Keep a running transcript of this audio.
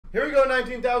Here we go,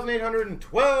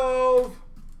 19,812.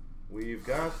 We've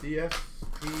got the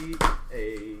SPA.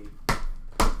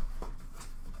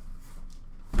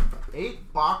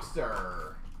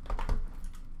 8-boxer.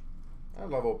 I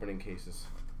love opening cases.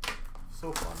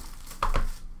 So fun.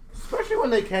 Especially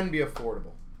when they can be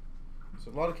affordable.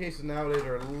 So a lot of cases nowadays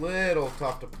are a little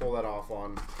tough to pull that off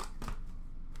on.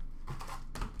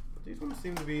 But these ones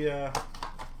seem to be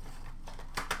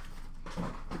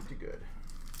pretty good.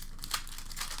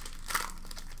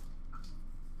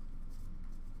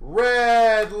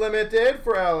 Red Limited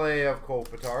for LA of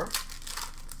Kopitar.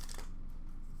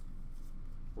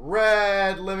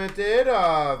 Red Limited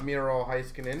of Miro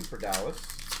Heiskanen for Dallas.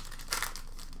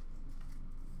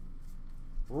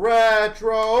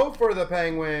 Retro for the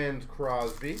Penguins,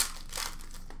 Crosby.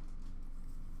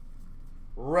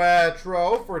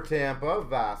 Retro for Tampa,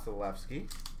 Vasilevsky.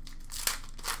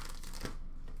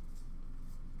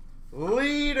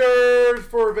 Leaders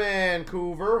for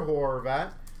Vancouver,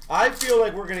 Horvat. I feel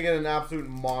like we're going to get an absolute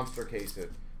monster case hit.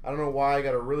 I don't know why, I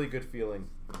got a really good feeling.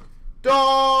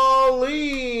 Darlene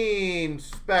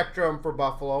Spectrum for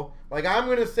Buffalo. Like, I'm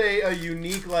going to say a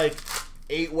unique, like,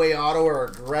 8-way auto or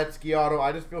a Gretzky auto.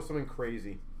 I just feel something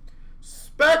crazy.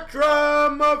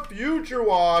 Spectrum of Future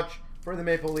Watch for the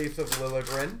Maple Leafs of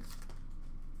Liljegren.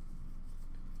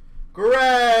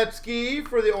 Gretzky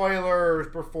for the Oilers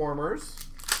Performers.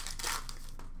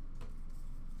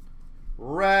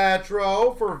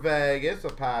 Retro for Vegas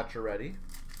of Pacioretty.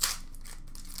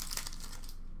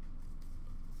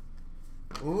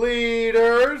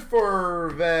 Leaders for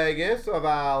Vegas of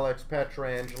Alex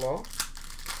Pietrangelo.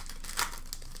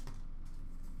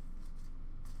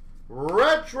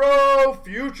 Retro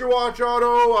Future Watch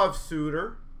auto of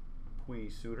Suter.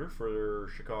 Suter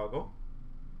for Chicago.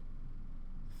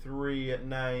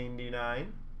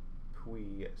 $3.99.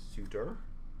 Suter.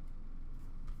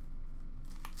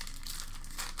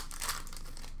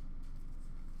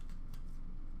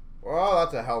 Well,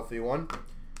 that's a healthy one.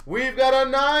 We've got a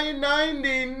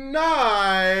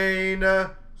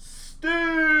 $9.99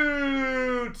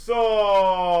 Stützle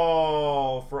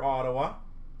for Ottawa.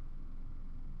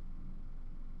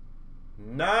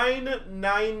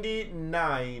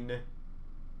 $9.99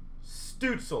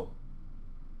 Stützle.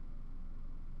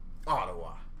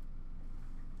 Ottawa.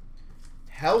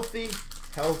 Healthy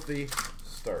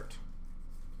start.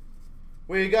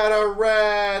 We got a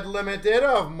Red Limited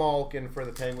of Malkin for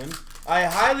the Penguins. I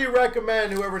highly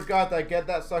recommend whoever's got that, get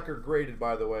that sucker graded,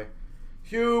 by the way.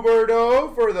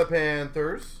 Huberdeau for the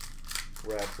Panthers.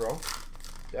 Retro.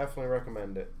 Definitely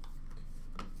recommend it.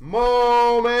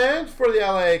 Moments for the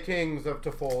LA Kings of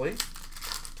Toffoli.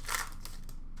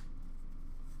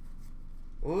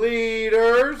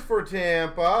 Leaders for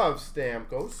Tampa of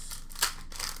Stamkos.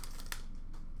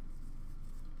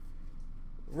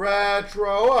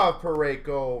 Retro of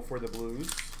Parayko for the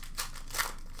Blues.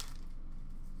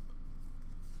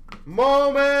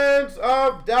 Moments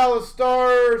of Dallas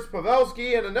Stars,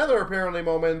 Pavelski, and another apparently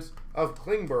moments of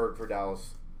Klingberg for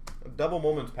Dallas. A double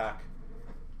moments pack.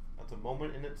 That's a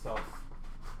moment in itself.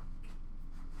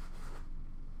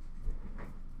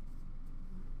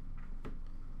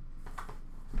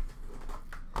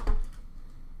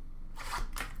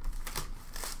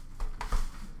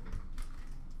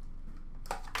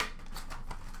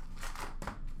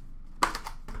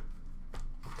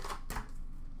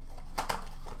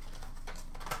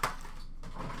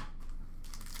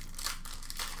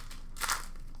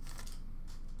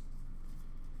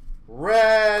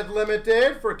 Red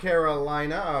Limited for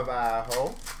Carolina of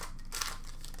Aho.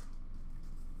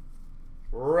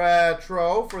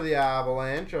 Retro for the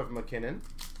Avalanche of McKinnon.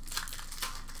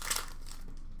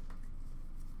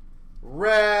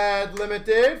 Red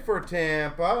Limited for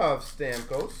Tampa of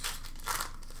Stamkos.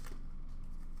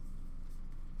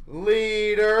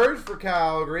 Leaders for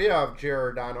Calgary of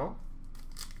Giordano.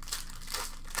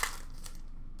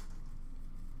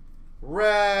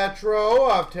 Retro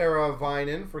of Tara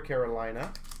Vinen for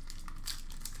Carolina.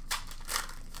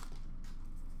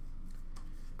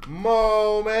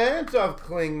 Moment of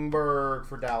Klingberg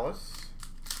for Dallas.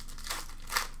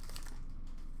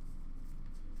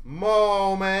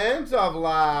 Moment of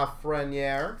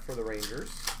Lafreniere for the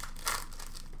Rangers.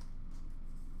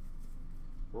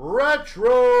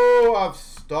 Retro of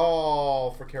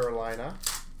Stahl for Carolina.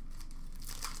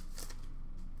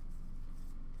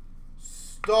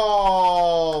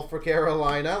 Stahl for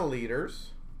Carolina, leaders.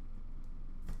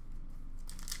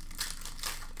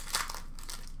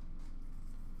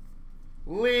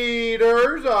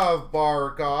 Leaders of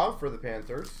Barkov for the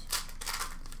Panthers.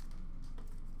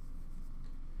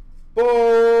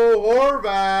 Bo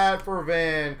Horvat for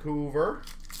Vancouver.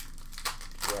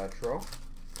 Retro.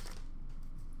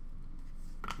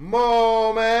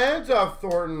 Moment of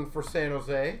Thornton for San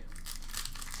Jose.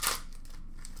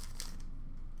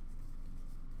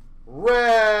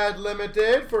 Red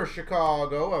limited for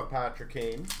Chicago of Patrick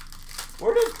Kane.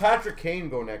 Where does Patrick Kane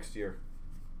go next year?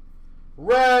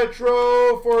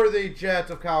 Retro for the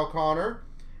Jets of Kyle Connor.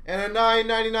 And a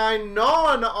 $9.99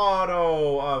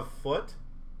 non-auto of Foot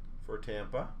for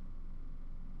Tampa.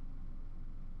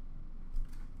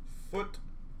 Foot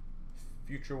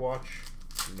Future Watch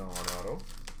non-auto.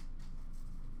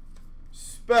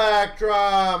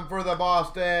 Spectrum for the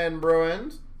Boston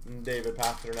Bruins. David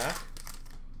Pasternak.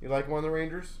 You like him on the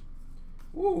Rangers?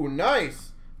 Ooh,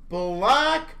 nice.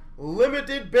 Black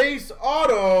limited base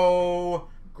auto.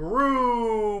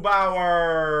 Grubauer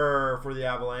for the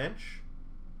Avalanche.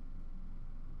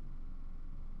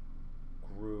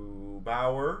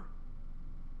 Grubauer.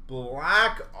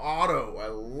 Black auto. I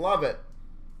love it.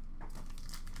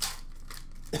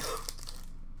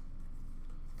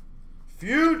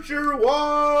 Future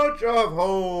Watch of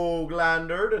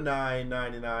Höglander to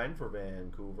 $9.99 for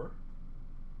Vancouver.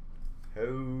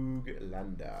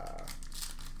 Höglander.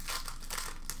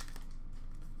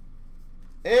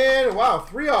 And wow,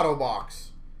 3 auto box.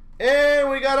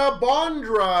 And we got a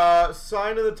Bondra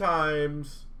sign of the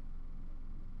times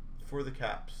for the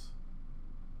Caps.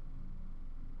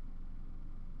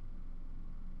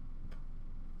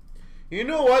 You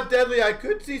know what, Deadly? I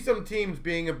could see some teams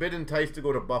being a bit enticed to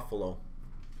go to Buffalo.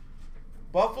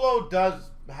 Buffalo does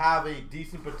have a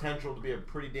decent potential to be a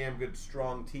pretty damn good,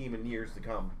 strong team in years to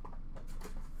come.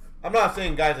 I'm not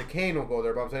saying guys like Kane will go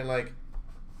there, but I'm saying, like,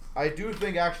 I do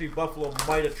think actually Buffalo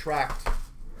might attract.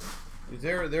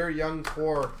 They're a young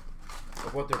core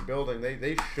of what they're building.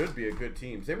 They should be a good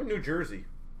team. Same with New Jersey.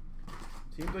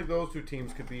 Seems like those two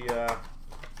teams could be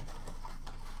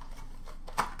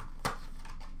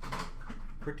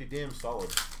pretty damn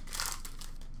solid.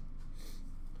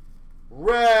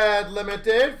 Red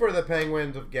limited for the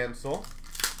Penguins of Gensel.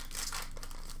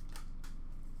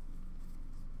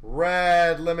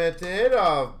 Red limited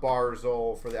of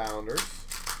Barzal for the Islanders.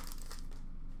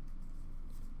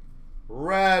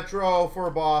 Retro for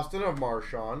Boston of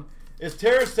Marchand. Is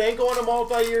Tarasenko on a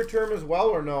multi-year term as well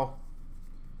or no?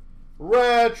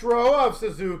 Retro of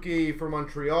Suzuki for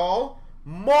Montreal.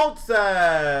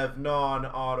 Maltsev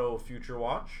non-auto Future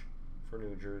Watch for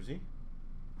New Jersey.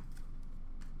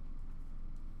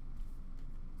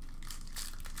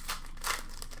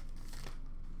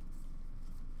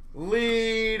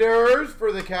 Leaders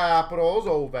for the Capitals,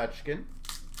 Ovechkin.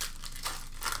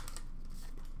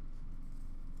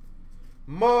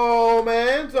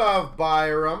 Moment of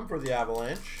Byram for the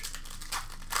Avalanche.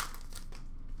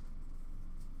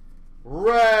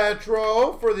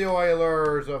 Retro for the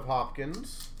Oilers of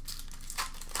Hopkins.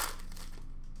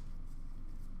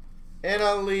 And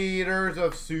a Leaders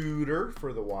of Suter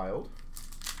for the Wild.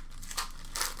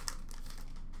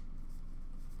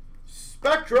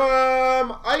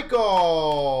 Spectrum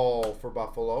Eichel for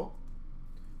Buffalo.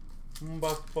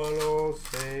 Buffalo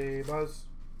Sabres.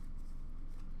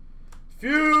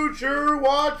 Future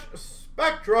Watch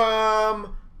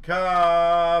Spectrum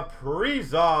Kaprizov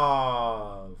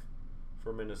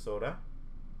for Minnesota.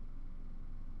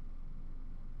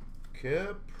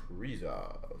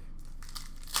 Kaprizov.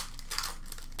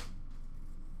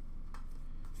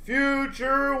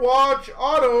 Future Watch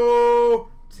Auto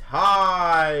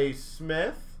Ty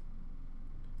Smith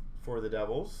for the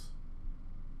Devils.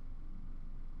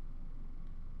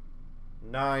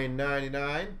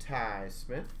 $9.99 Ty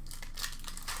Smith.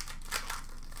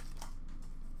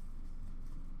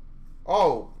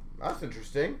 Oh, that's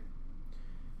interesting.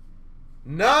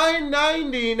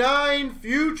 $9.99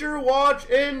 Future Watch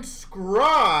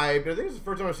inscribed. I think it's the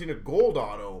first time I've seen a gold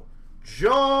auto.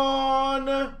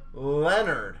 John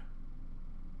Leonard.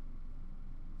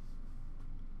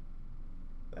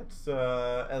 That's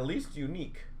at least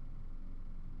unique.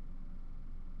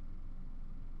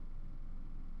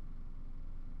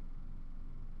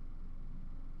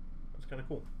 That's kind of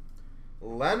cool.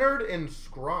 Leonard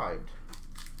inscribed.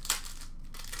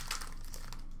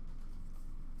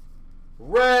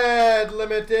 Red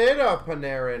limited of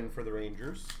Panarin for the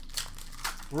Rangers.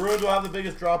 Bruins will have the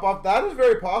biggest drop-off. That is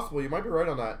very possible. You might be right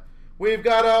on that. We've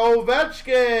got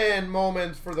Ovechkin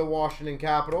moments for the Washington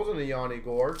Capitals and a Yanni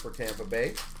Gourde for Tampa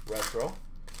Bay. Retro.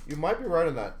 You might be right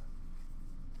on that.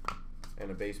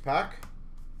 And a base pack.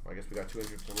 I guess we got 2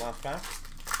 entries from the last pack.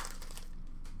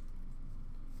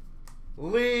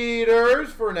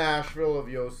 Leaders for Nashville of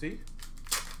Yossi.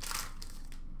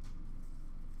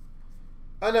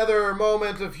 Another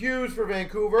moment of Hughes for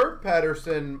Vancouver.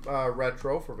 Patterson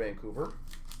retro for Vancouver.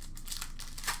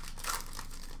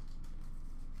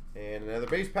 And another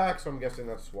base pack, so I'm guessing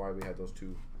that's why we had those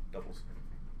two doubles.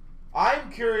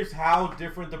 I'm curious how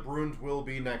different the Bruins will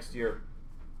be next year.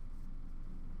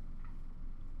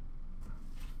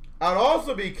 I'd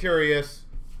also be curious,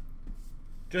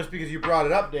 just because you brought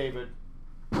it up, David,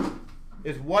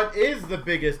 is what is the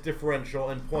biggest differential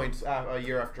in points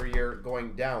year after year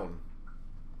going down?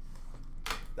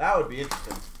 That would be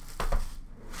interesting.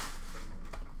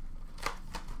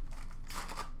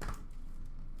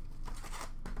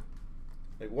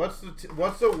 Like, what's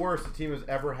the worst the team has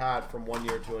ever had from one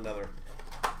year to another?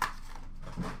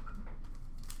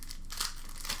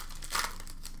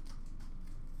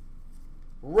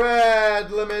 Red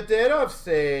limited of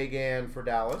Sagan for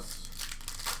Dallas.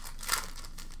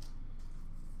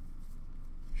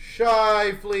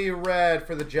 Shifley red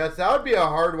for the Jets. That would be a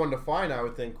hard one to find, I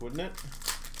would think, wouldn't it?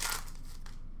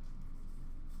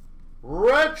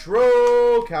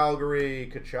 Retro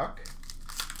Calgary Kachuk.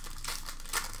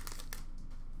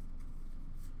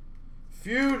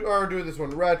 Or do this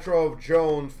one. Retro of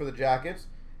Jones for the Jackets.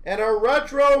 And a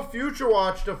retro Future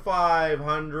Watch to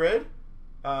 500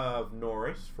 of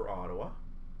Norris for Ottawa.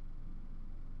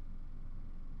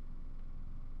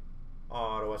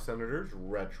 Ottawa Senators,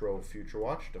 retro Future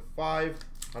Watch to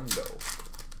 500.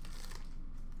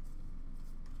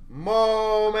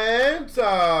 Moment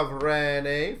of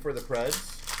Rene for the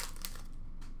Preds.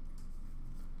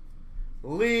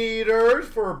 Leaders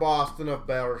for Boston of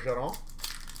Bergeron.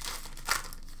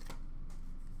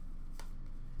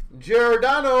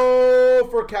 Giordano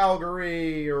for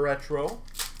Calgary, retro.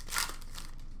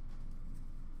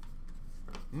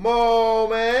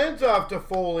 Moment of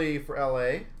Toffoli for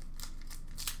LA.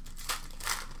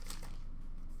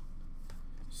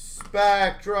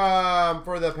 Spectrum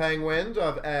for the Penguins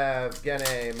of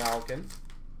Evgeny Malkin.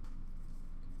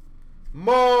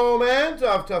 Moment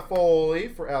of Toffoli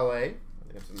for LA. I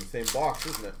think it's in the same box,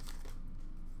 isn't it?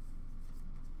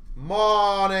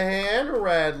 Monahan,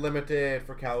 red limited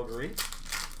for Calgary.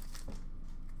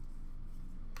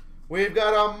 We've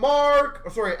got a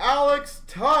Alex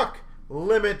Tuck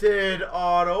limited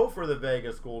auto for the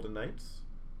Vegas Golden Knights.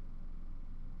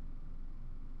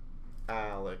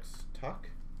 Alex Tuck.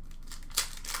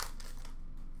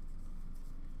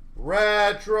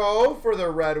 Retro for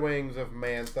the Red Wings of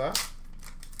Mantha.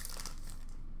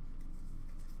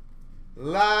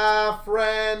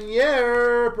 Lafreniere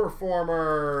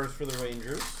Performers for the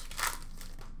Rangers.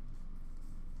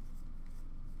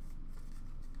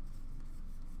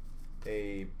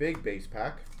 A big base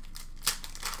pack.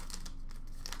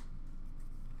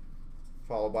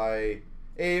 Followed by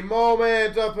a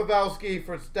moment of Pavelski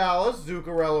for Dallas.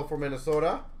 Zuccarello for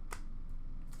Minnesota.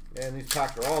 And these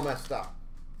packs are all messed up.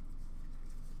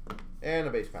 And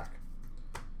a base pack.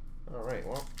 Alright,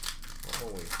 well,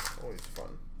 always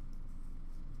fun.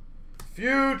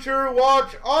 Future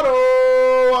Watch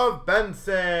Auto of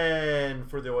Benson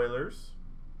for the Oilers.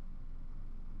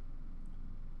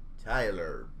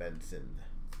 Tyler Benson.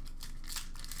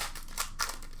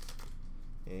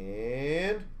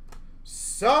 And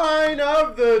sign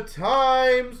of the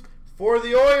times for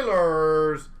the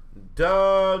Oilers,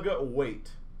 Doug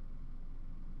Waite.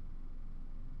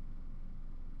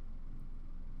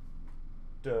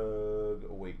 Doug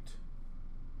Waite.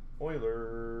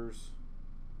 Oilers.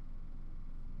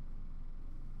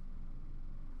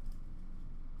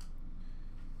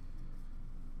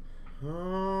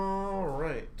 All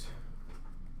right.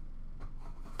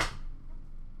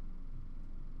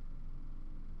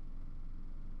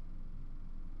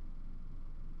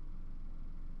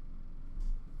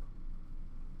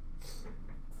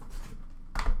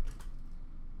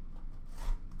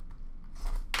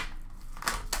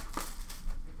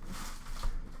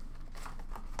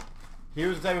 He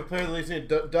was the type of player that listened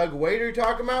to Doug Waite, are you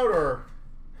talking about, or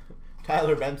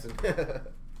Tyler Benson?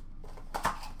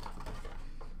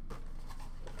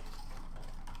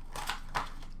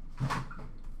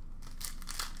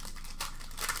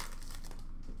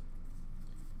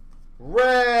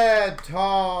 Red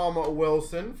Tom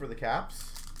Wilson for the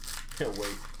Caps. Can't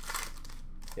wait.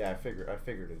 Yeah, I figured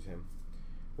it was him.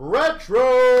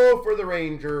 Retro for the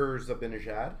Rangers of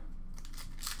Benajad.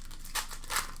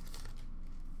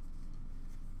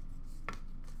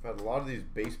 I've had a lot of these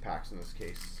base packs in this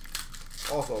case.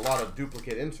 Also, a lot of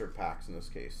duplicate insert packs in this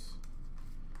case.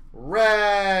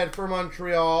 Red for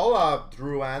Montreal of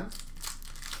Drouin.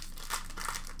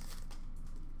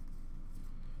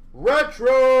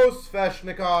 Retro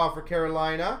Sveshnikov for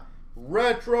Carolina.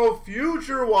 Retro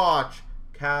Future Watch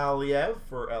Kaliev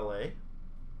for LA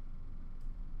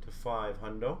to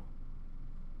 500.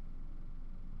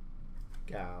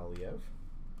 Kaliev.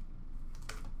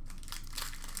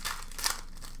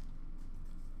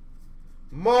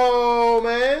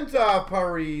 Moment of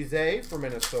Parise for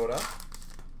Minnesota.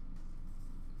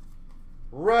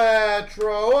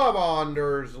 Retro of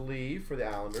Anders Lee for the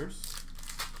Islanders.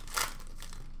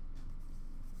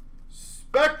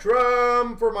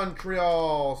 Spectrum for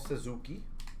Montreal, Suzuki.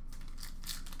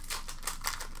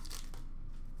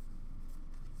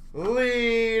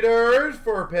 Leaders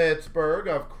for Pittsburgh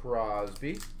of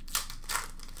Crosby.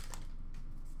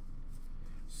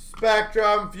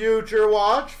 Spectrum Future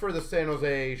Watch for the San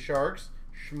Jose Sharks,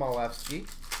 Schmalewski.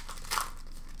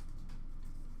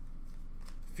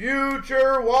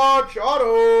 Future Watch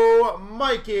Auto,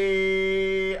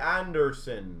 Mikey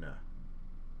Anderson.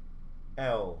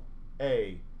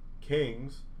 L.A.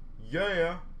 Kings,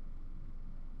 yeah.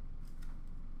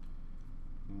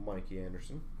 Mikey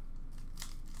Anderson.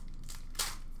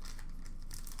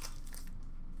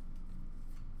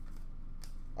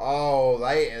 Oh,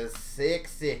 that is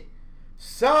sexy.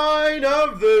 Sign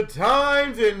of the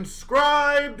Times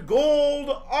inscribed gold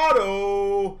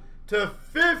auto to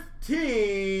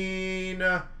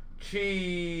 15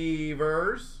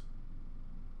 Cheevers.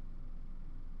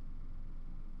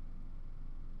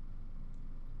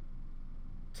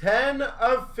 $10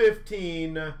 of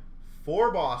 15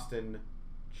 for Boston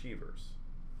Cheevers.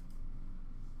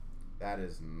 That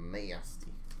is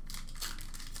nasty.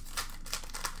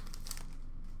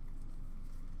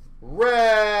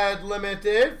 Red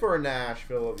Limited for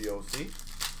Nashville of Yossi.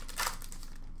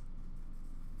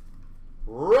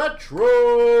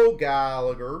 Retro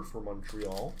Gallagher for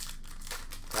Montreal.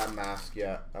 That mask,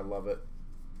 yeah, I love it.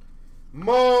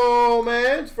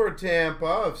 Moments for Tampa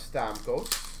of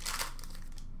Stamkos.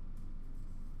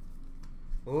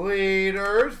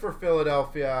 Leaders for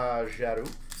Philadelphia, Giroux.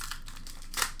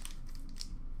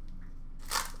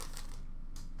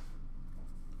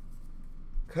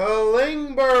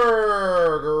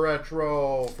 Klingberg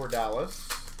retro for Dallas.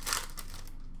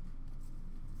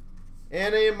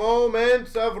 And a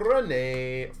moment of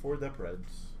Rene for the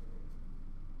Preds.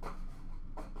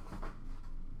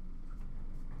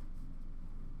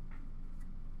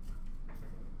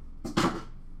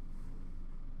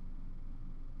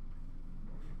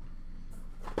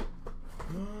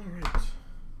 All right.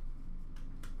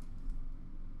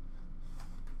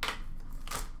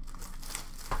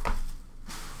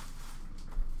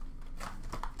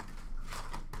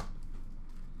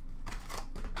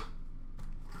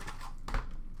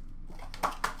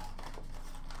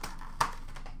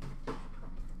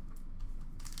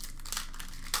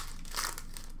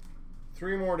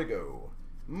 Three more to go.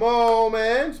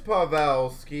 Moments,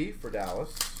 Pavelski for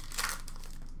Dallas.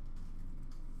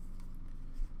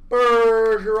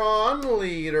 Bergeron,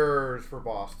 leaders for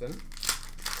Boston.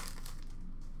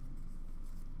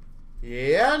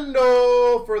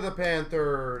 Yandel for the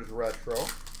Panthers, retro.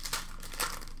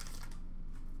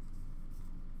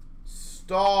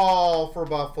 Stahl for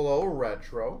Buffalo,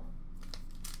 retro.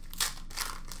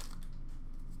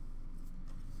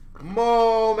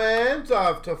 Moment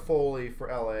of Toffoli for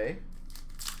LA.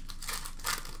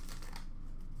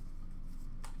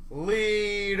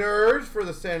 Leaders for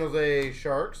the San Jose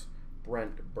Sharks,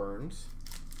 Brent Burns.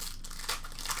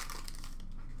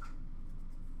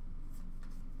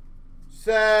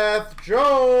 Seth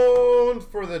Jones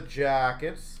for the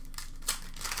Jackets.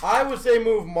 I would say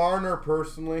move Marner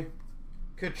personally.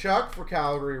 Kachuk for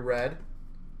Calgary Red.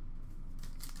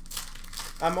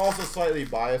 I'm also slightly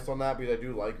biased on that because I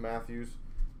do like Matthews.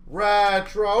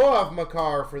 Retro of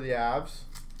Makar for the Avs.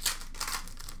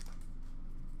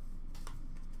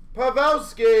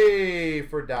 Pavelski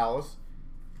for Dallas.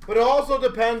 But it also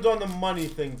depends on the money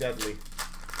thing, Deadly.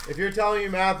 If you're telling me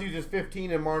Matthews is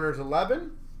 15 and Marner's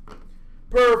 11.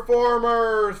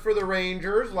 Performers for the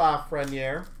Rangers,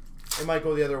 Lafreniere. It might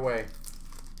go the other way.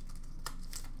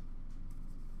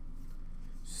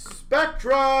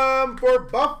 Spectrum for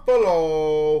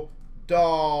Buffalo,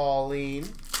 Darlene.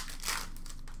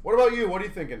 What about you? What are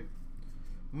you thinking?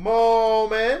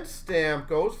 Moment,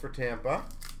 Stamkos for Tampa.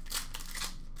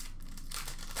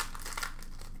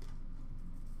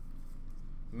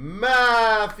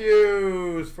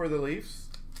 Matthews for the Leafs.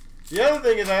 The other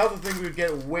thing is I also think we would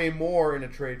get way more in a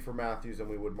trade for Matthews than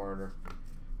we would Marner.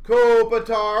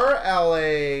 Kopitar,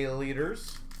 LA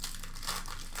leaders.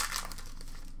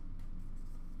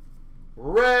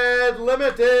 Red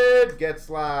Limited,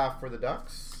 Getzlaf for the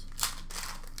Ducks.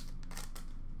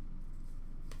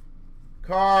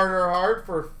 Carter Hart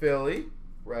for Philly,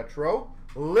 retro.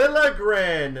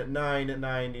 Liljegren,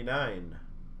 $9.99.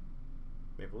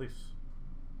 Maple Leafs.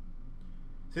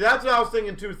 See, that's what I was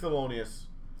thinking too, Thelonious.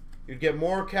 You'd get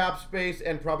more cap space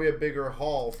and probably a bigger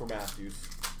haul for Matthews.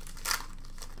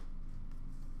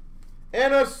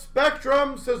 And a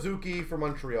Spectrum Suzuki for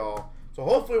Montreal. So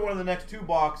hopefully one of the next 2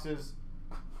 boxes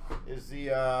is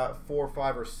the 4,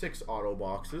 5, or 6 auto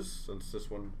boxes, since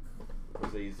this one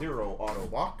was a 0 auto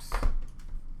box.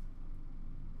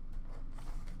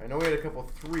 I know we had a couple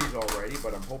 3s already,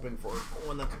 but I'm hoping for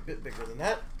one that's a bit bigger than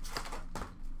that.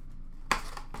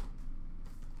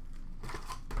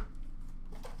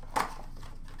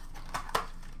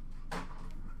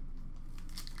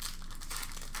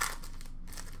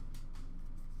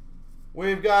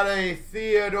 We've got a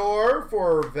Theodore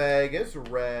for Vegas,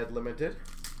 red limited.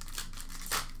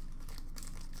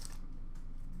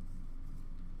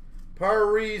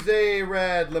 Parise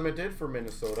red limited for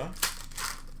Minnesota.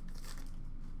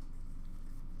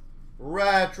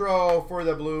 Retro for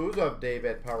the Blues of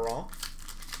David Perron.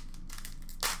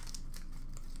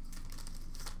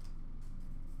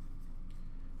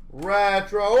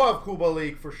 Retro of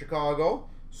Kubalik for Chicago.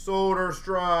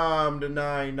 Soderstrom to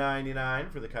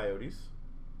 $9.99 for the Coyotes.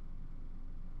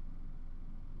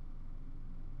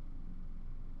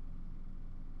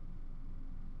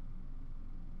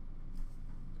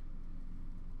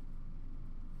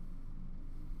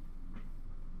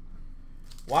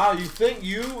 Wow, you think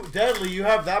you, Deadly, you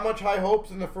have that much high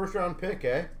hopes in the first round pick,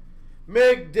 eh?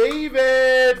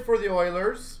 McDavid for the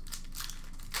Oilers.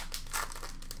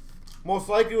 Most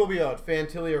likely will be out,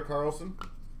 Fantilli or Carlson.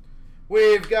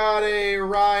 We've got a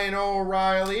Ryan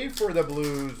O'Reilly for the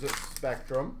Blues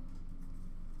Spectrum.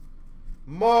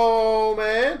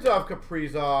 Moment of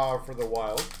Kaprizov for the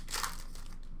Wild.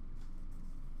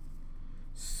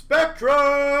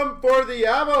 Spectrum for the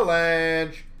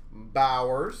Avalanche,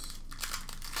 Bowers.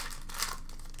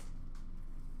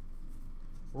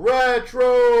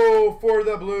 Retro for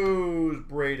the Blues,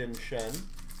 Braden Shen.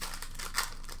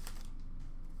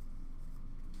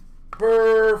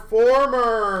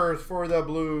 Performers for the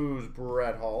Blues,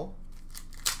 Brett Hull.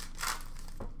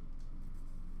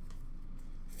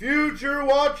 Future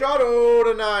Watch Auto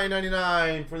to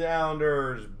 $9.99 for the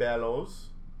Islanders, Bellows.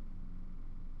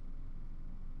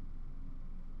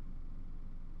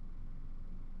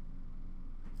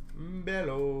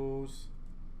 Bellows.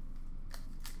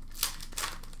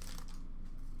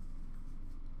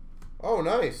 Oh,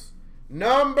 nice.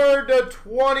 Number to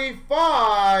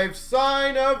 25,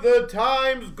 Sign of the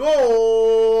Times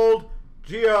Gold,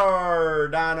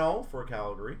 Giordano for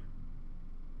Calgary.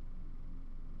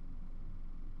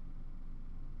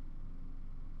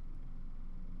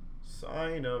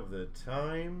 Sign of the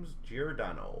Times,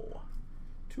 Giordano.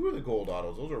 2 of the gold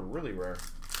autos. Those are really rare.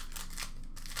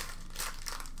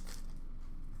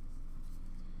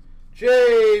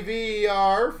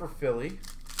 JVR for Philly.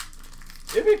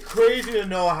 It'd be crazy to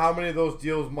know how many of those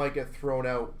deals might get thrown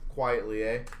out quietly,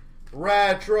 eh?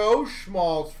 Retro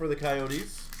Schmaltz for the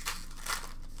Coyotes.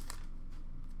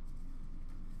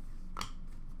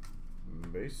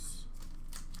 Base.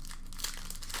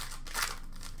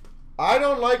 I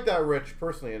don't like that, Rich,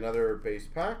 personally. Another base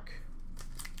pack.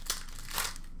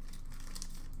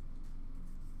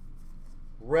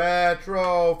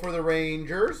 Retro for the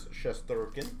Rangers,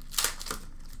 Shesterkin.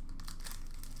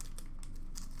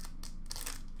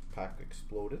 Pack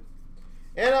exploded.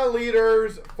 And a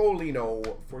Leaders Foligno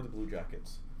for the Blue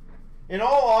Jackets. In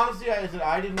all honesty, I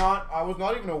was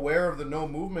not even aware of the no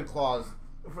movement clause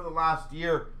for the last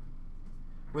year.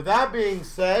 With that being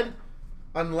said,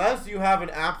 unless you have an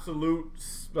absolute,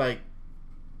 like,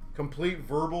 complete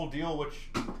verbal deal, which,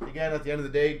 again, at the end of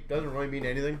the day, doesn't really mean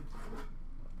anything.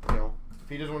 You know, if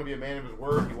he doesn't want to be a man of his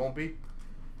word, he won't be.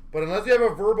 But unless you have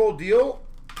a verbal deal,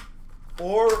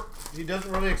 or he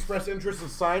doesn't really express interest in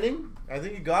signing, I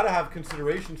think you got to have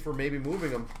considerations for maybe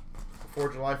moving him before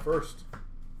July 1st.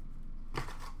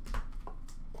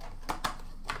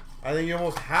 I think you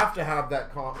almost have to have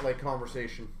that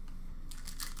conversation.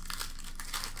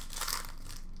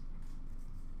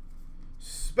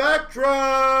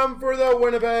 Spectrum for the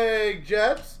Winnipeg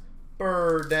Jets,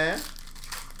 Burden.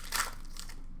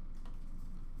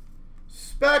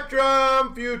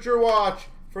 Spectrum Future Watch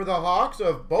for the Hawks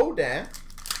of Baudin.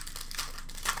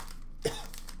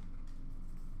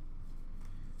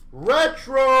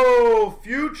 Retro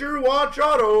Future Watch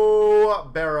Auto,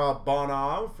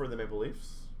 Barabanov for the Maple Leafs.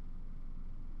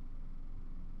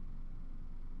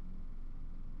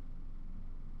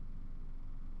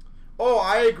 Oh,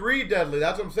 I agree, Deadly.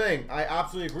 That's what I'm saying. I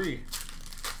absolutely agree.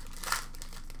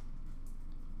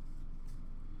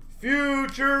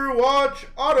 Future Watch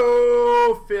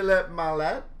Auto, Philip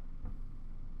Mallet,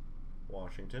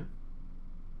 Washington.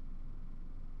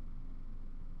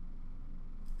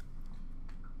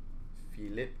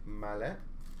 Philip Mallet.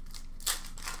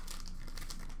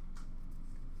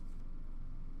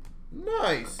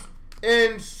 Nice.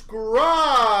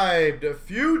 Inscribed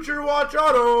Future Watch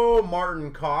Auto,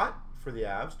 Martin Cott for the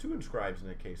Avs. 2 inscribes in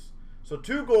that case. So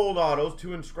 2 gold autos,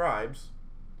 2 inscribes.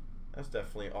 That's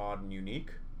definitely odd and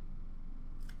unique.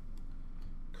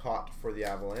 Cott for the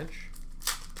Avalanche.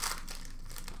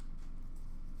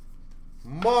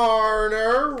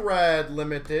 Marner, red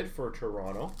limited for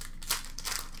Toronto.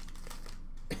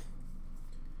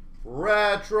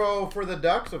 Retro for the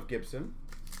Ducks of Gibson.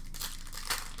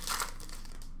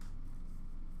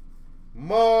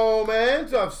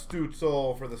 Moment of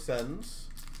Stutzel for the Sens.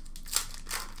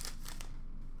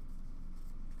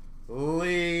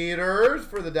 Leaders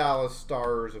for the Dallas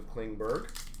Stars of Klingberg.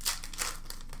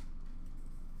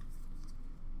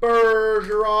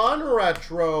 Bergeron,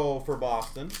 retro for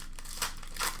Boston.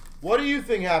 What do you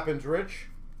think happens, Rich?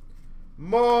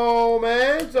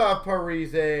 Moment of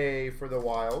Parise for the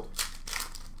Wild.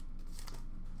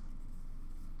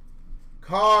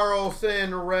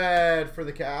 Carlson, red for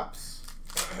the Caps.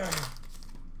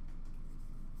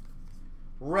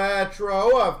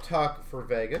 Retro of Tuck for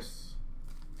Vegas.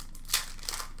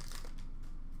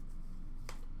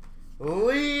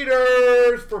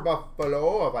 Leaders for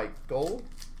Buffalo of Eichel.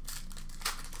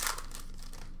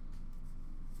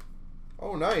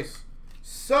 Oh, nice.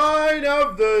 Sign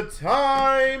of the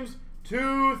Times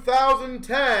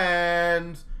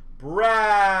 2010s,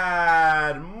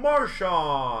 Brad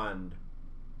Marchand.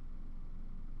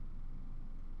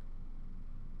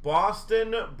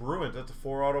 Boston Bruins. That's a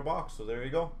 4 auto box, so there you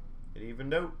go. It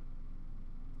evened out.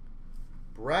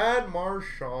 Brad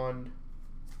Marchand.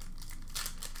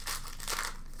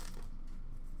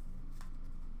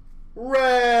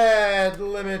 Red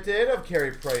limited of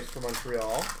Carey Price for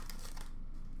Montreal.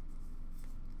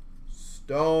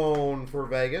 Stone for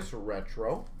Vegas,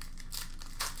 retro.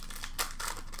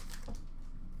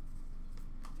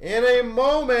 And a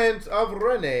moment of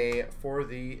Rene for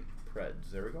the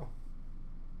Preds. There we go.